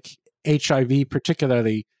 that make HIV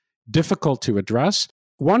particularly difficult to address.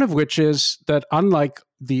 One of which is that unlike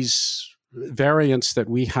these variants that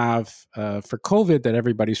we have for COVID that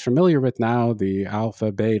everybody's familiar with now, the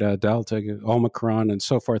Alpha, Beta, Delta, Omicron, and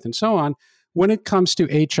so forth and so on, when it comes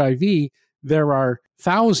to HIV, there are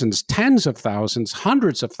thousands, tens of thousands,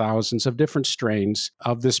 hundreds of thousands of different strains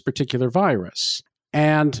of this particular virus.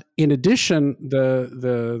 And in addition,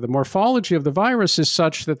 the morphology of the virus is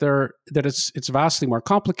such that it's vastly more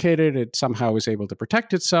complicated. It somehow is able to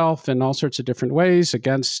protect itself in all sorts of different ways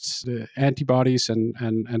against the antibodies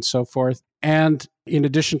and so forth. And in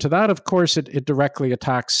addition to that, of course, it directly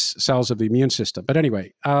attacks cells of the immune system. But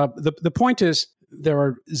anyway, the point is there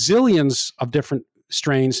are zillions of different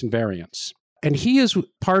strains and variants. And he is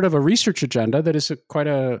part of a research agenda that is quite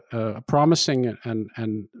a promising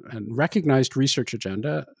and recognized research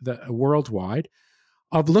agenda worldwide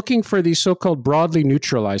of looking for these so-called broadly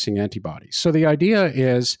neutralizing antibodies. So the idea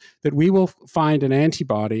is that we will find an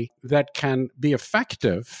antibody that can be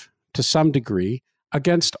effective to some degree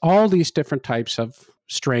against all these different types of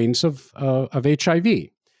strains of HIV.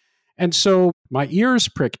 And so my ears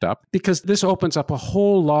pricked up because this opens up a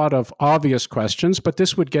whole lot of obvious questions, but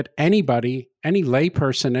this would get anybody, any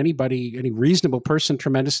layperson, anybody, any reasonable person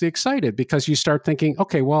tremendously excited because you start thinking,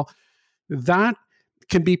 okay, well, that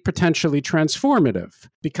can be potentially transformative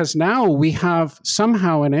because now we have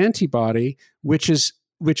somehow an antibody which is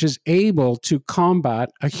able to combat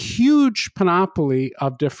a huge panoply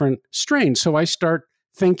of different strains. So I start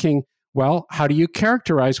thinking, well, how do you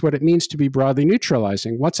characterize what it means to be broadly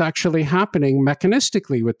neutralizing? What's actually happening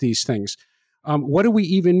mechanistically with these things? What do we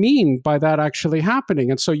even mean by that actually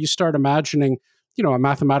happening? And so you start imagining, a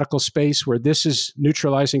mathematical space where this is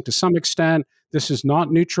neutralizing to some extent, this is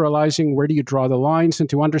not neutralizing. Where do you draw the lines? And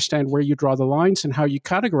to understand where you draw the lines and how you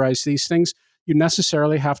categorize these things, you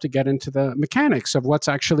necessarily have to get into the mechanics of what's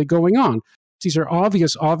actually going on. These are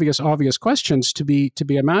obvious questions to be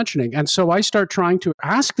imagining. And so I start trying to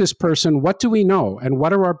ask this person, what do we know? And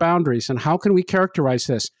what are our boundaries? And how can we characterize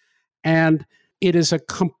this? And it is a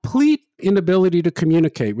complete inability to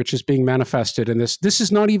communicate, which is being manifested in this. This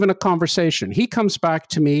is not even a conversation. He comes back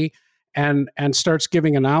to me and starts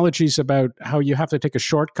giving analogies about how you have to take a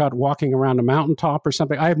shortcut walking around a mountaintop or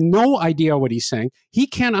something. I have no idea what he's saying. He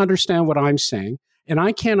can't understand what I'm saying. And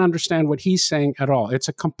I can't understand what he's saying at all. It's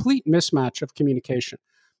a complete mismatch of communication.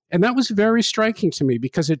 And that was very striking to me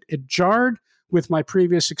because it jarred with my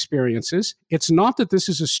previous experiences. It's not that this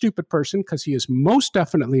is a stupid person, because he is most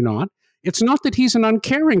definitely not. It's not that he's an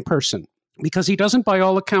uncaring person, because he doesn't, by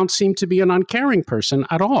all accounts, seem to be an uncaring person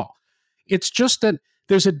at all. It's just that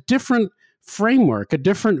there's a different framework, a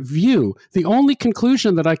different view. The only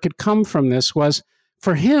conclusion that I could come from this was,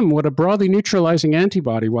 for him, what a broadly neutralizing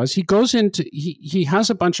antibody was, he has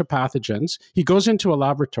a bunch of pathogens. He goes into a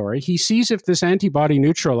laboratory. He sees if this antibody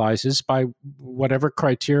neutralizes by whatever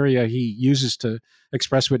criteria he uses to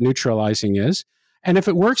express what neutralizing is. And if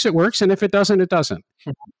it works, it works. And if it doesn't, it doesn't.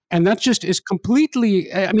 And that just is completely,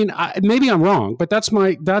 maybe I'm wrong, but that's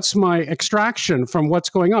my extraction from what's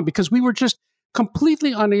going on, because we were just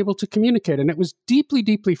completely unable to communicate. And it was deeply,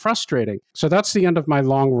 deeply frustrating. So that's the end of my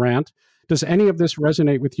long rant. Does any of this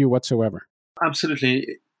resonate with you whatsoever? Absolutely.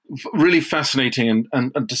 Really fascinating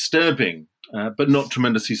and disturbing, but not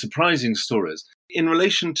tremendously surprising stories. In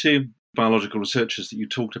relation to biological researchers that you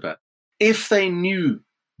talked about, if they knew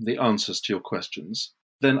the answers to your questions,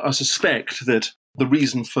 then I suspect that the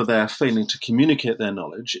reason for their failing to communicate their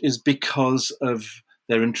knowledge is because of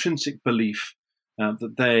their intrinsic belief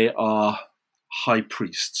that they are high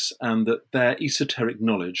priests and that their esoteric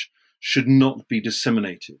knowledge should not be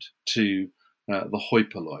disseminated to the hoi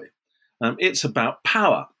polloi. It's about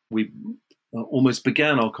power. We almost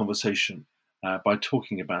began our conversation by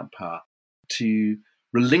talking about power. To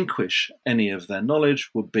relinquish any of their knowledge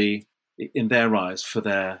would be, in their eyes, for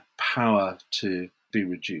their power to be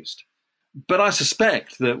reduced. But I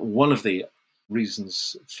suspect that one of the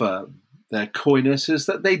reasons for their coyness is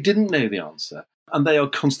that they didn't know the answer, and they are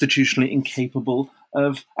constitutionally incapable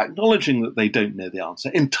of acknowledging that they don't know the answer,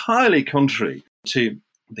 entirely contrary to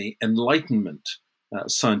the Enlightenment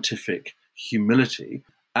scientific humility,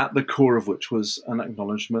 at the core of which was an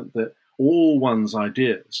acknowledgement that all one's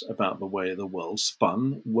ideas about the way the world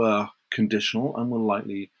spun were conditional and were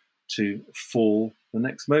likely to fall the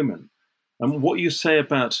next moment. And what you say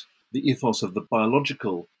about the ethos of the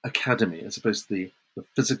biological academy as opposed to the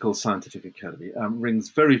physical scientific academy rings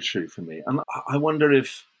very true for me. And I wonder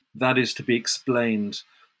if that is to be explained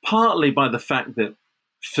partly by the fact that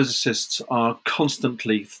physicists are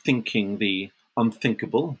constantly thinking the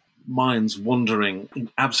unthinkable, minds wandering in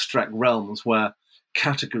abstract realms where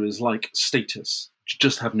categories like status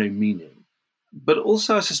just have no meaning. But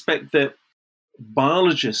also I suspect that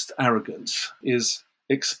biologist arrogance is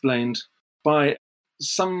explained by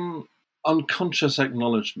some unconscious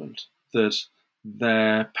acknowledgement that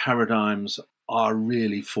their paradigms are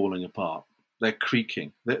really falling apart. They're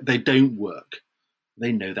creaking. They don't work.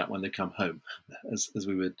 They know that when they come home, as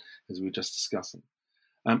we were just discussing.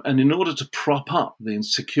 And in order to prop up the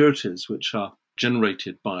insecurities which are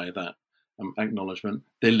generated by that acknowledgement,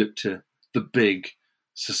 they look to the big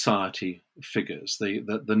society figures,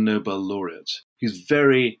 the Nobel laureates, whose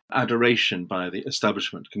very adoration by the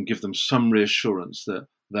establishment can give them some reassurance that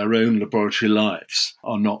their own laboratory lives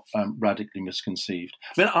are not radically misconceived.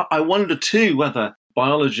 I mean, I wonder too whether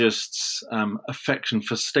biologists' affection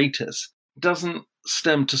for status doesn't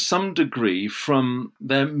stem to some degree from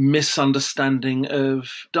their misunderstanding of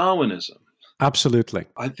Darwinism. Absolutely.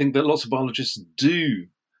 I think that lots of biologists do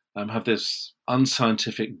have this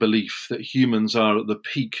unscientific belief that humans are at the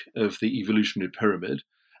peak of the evolutionary pyramid,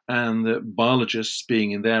 and that biologists,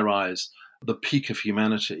 being in their eyes the peak of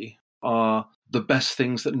humanity, are the best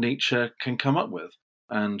things that nature can come up with.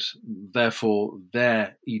 And therefore,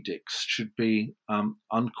 their edicts should be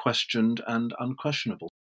unquestioned and unquestionable.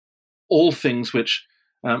 All things which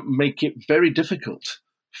make it very difficult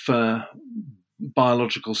for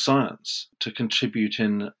biological science to contribute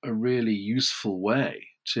in a really useful way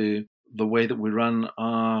to the way that we run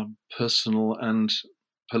our personal and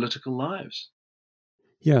political lives.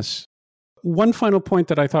 Yes. One final point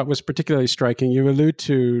that I thought was particularly striking, you allude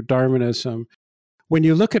to Darwinism. When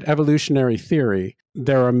you look at evolutionary theory,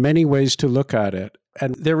 there are many ways to look at it.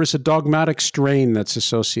 And there is a dogmatic strain that's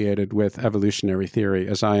associated with evolutionary theory,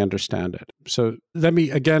 as I understand it. So let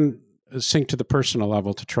me, again, sink to the personal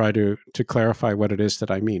level to try to clarify what it is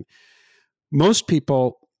that I mean. Most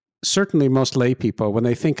people, certainly most lay people, when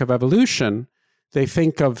they think of evolution, they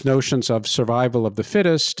think of notions of survival of the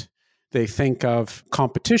fittest, they think of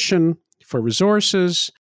competition for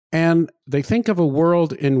resources, and they think of a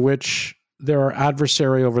world in which there are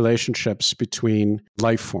adversarial relationships between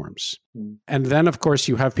life forms. And then, of course,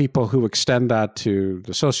 you have people who extend that to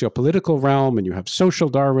the socio-political realm, and you have social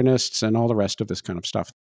Darwinists and all the rest of this kind of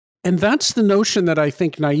stuff. And that's the notion that I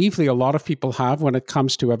think naively a lot of people have when it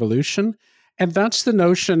comes to evolution. And that's the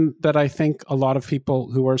notion that I think a lot of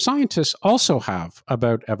people who are scientists also have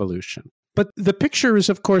about evolution. But the picture is,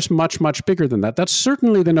 of course, much, much bigger than that. That's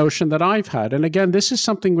certainly the notion that I've had. And again, this is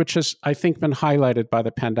something which has, I think, been highlighted by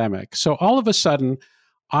the pandemic. So all of a sudden,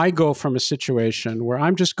 I go from a situation where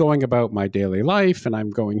I'm just going about my daily life, and I'm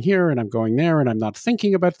going here and I'm going there, and I'm not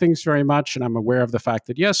thinking about things very much. And I'm aware of the fact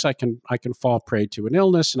that, yes, I can fall prey to an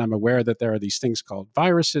illness, and I'm aware that there are these things called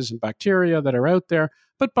viruses and bacteria that are out there.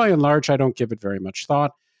 But by and large, I don't give it very much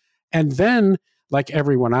thought. And then, like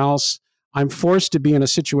everyone else, I'm forced to be in a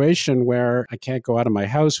situation where I can't go out of my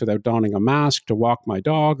house without donning a mask to walk my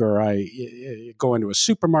dog, or I go into a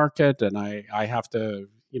supermarket and I have to,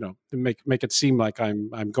 make it seem like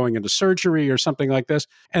I'm going into surgery or something like this.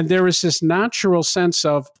 And there is this natural sense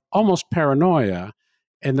of almost paranoia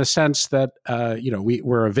in the sense that,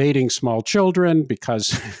 we're evading small children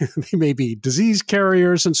because they may be disease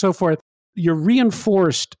carriers and so forth. You're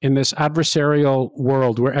reinforced in this adversarial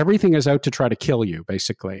world where everything is out to try to kill you,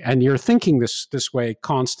 basically. And you're thinking this way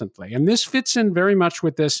constantly. And this fits in very much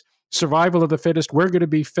with this survival of the fittest. We're going to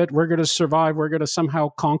be fit. We're going to survive. We're going to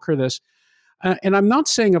somehow conquer this. And I'm not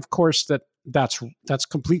saying, of course, that that's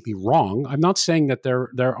completely wrong. I'm not saying that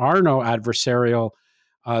there are no adversarial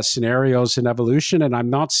scenarios in evolution. And I'm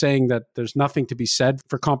not saying that there's nothing to be said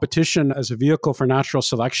for competition as a vehicle for natural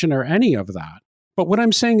selection or any of that. But what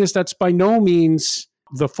I'm saying is that's by no means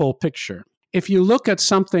the full picture. If you look at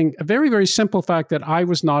something, a very, very simple fact that I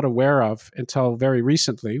was not aware of until very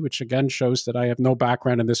recently, which again shows that I have no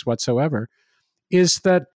background in this whatsoever, is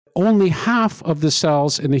that only half of the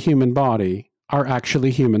cells in the human body are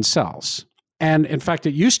actually human cells. And in fact,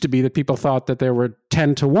 it used to be that people thought that there were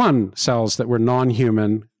 10 to 1 cells that were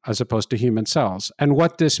non-human as opposed to human cells. And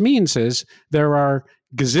what this means is there are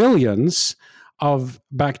gazillions of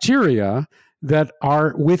bacteria that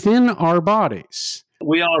are within our bodies.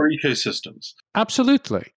 We are ecosystems.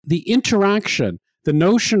 Absolutely. The interaction, the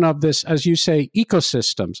notion of this, as you say,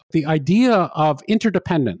 ecosystems, the idea of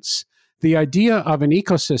interdependence, the idea of an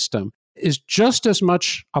ecosystem is just as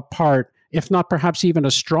much a part, if not perhaps even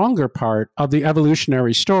a stronger part, of the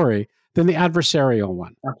evolutionary story than the adversarial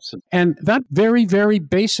one. Absolutely. And that very, very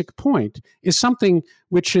basic point is something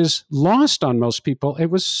which is lost on most people. It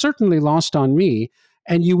was certainly lost on me.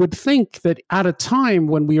 And you would think that at a time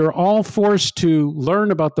when we are all forced to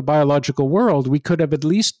learn about the biological world, we could have at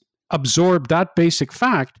least absorbed that basic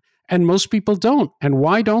fact. And most people don't. And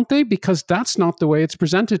why don't they? Because that's not the way it's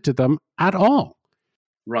presented to them at all.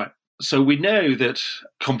 Right. So we know that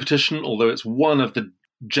competition, although it's one of the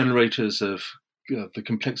generators of the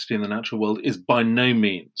complexity in the natural world, is by no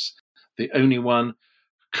means the only one.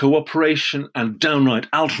 Cooperation and downright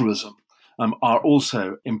altruism are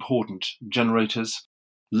also important generators.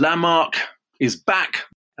 Lamarck is back,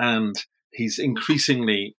 and he's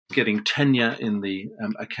increasingly getting tenure in the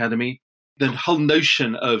academy. The whole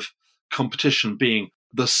notion of competition being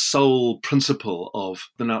the sole principle of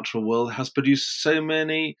the natural world has produced so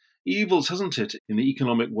many evils, hasn't it, in the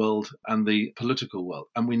economic world and the political world.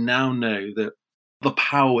 And we now know that the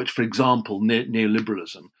power which, for example,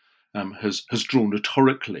 neoliberalism has drawn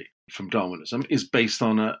rhetorically from Darwinism is based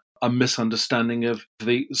on a misunderstanding of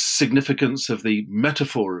the significance of the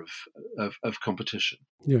metaphor of competition.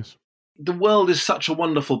 Yes. The world is such a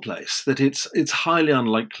wonderful place that it's highly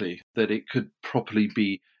unlikely that it could properly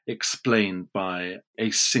be explained by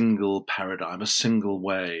a single paradigm, a single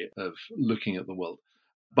way of looking at the world,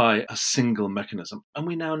 by a single mechanism. And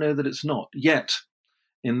we now know that it's not. Yet,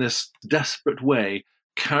 in this desperate way,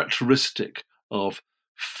 characteristic of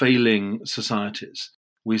failing societies,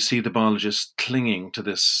 we see the biologists clinging to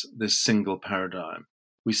this single paradigm.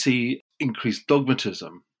 We see increased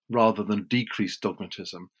dogmatism rather than decreased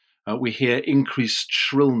dogmatism. We hear increased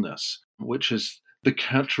shrillness, which is the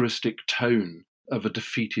characteristic tone of a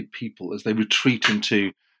defeated people as they retreat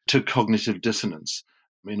into cognitive dissonance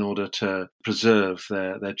in order to preserve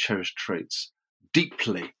their cherished traits.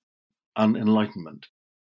 Deeply unenlightenment.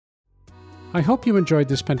 I hope you enjoyed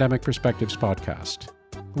this Pandemic Perspectives podcast.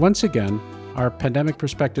 Once again, our Pandemic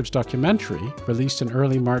Perspectives documentary, released in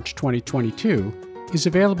early March 2022, is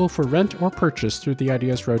available for rent or purchase through the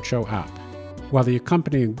Ideas Roadshow app, while the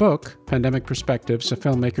accompanying book, Pandemic Perspectives, A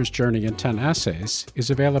Filmmaker's Journey in 10 Essays, is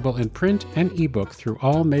available in print and ebook through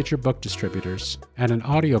all major book distributors and an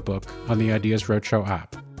audiobook on the Ideas Roadshow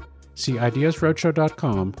app. See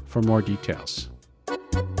ideasroadshow.com for more details.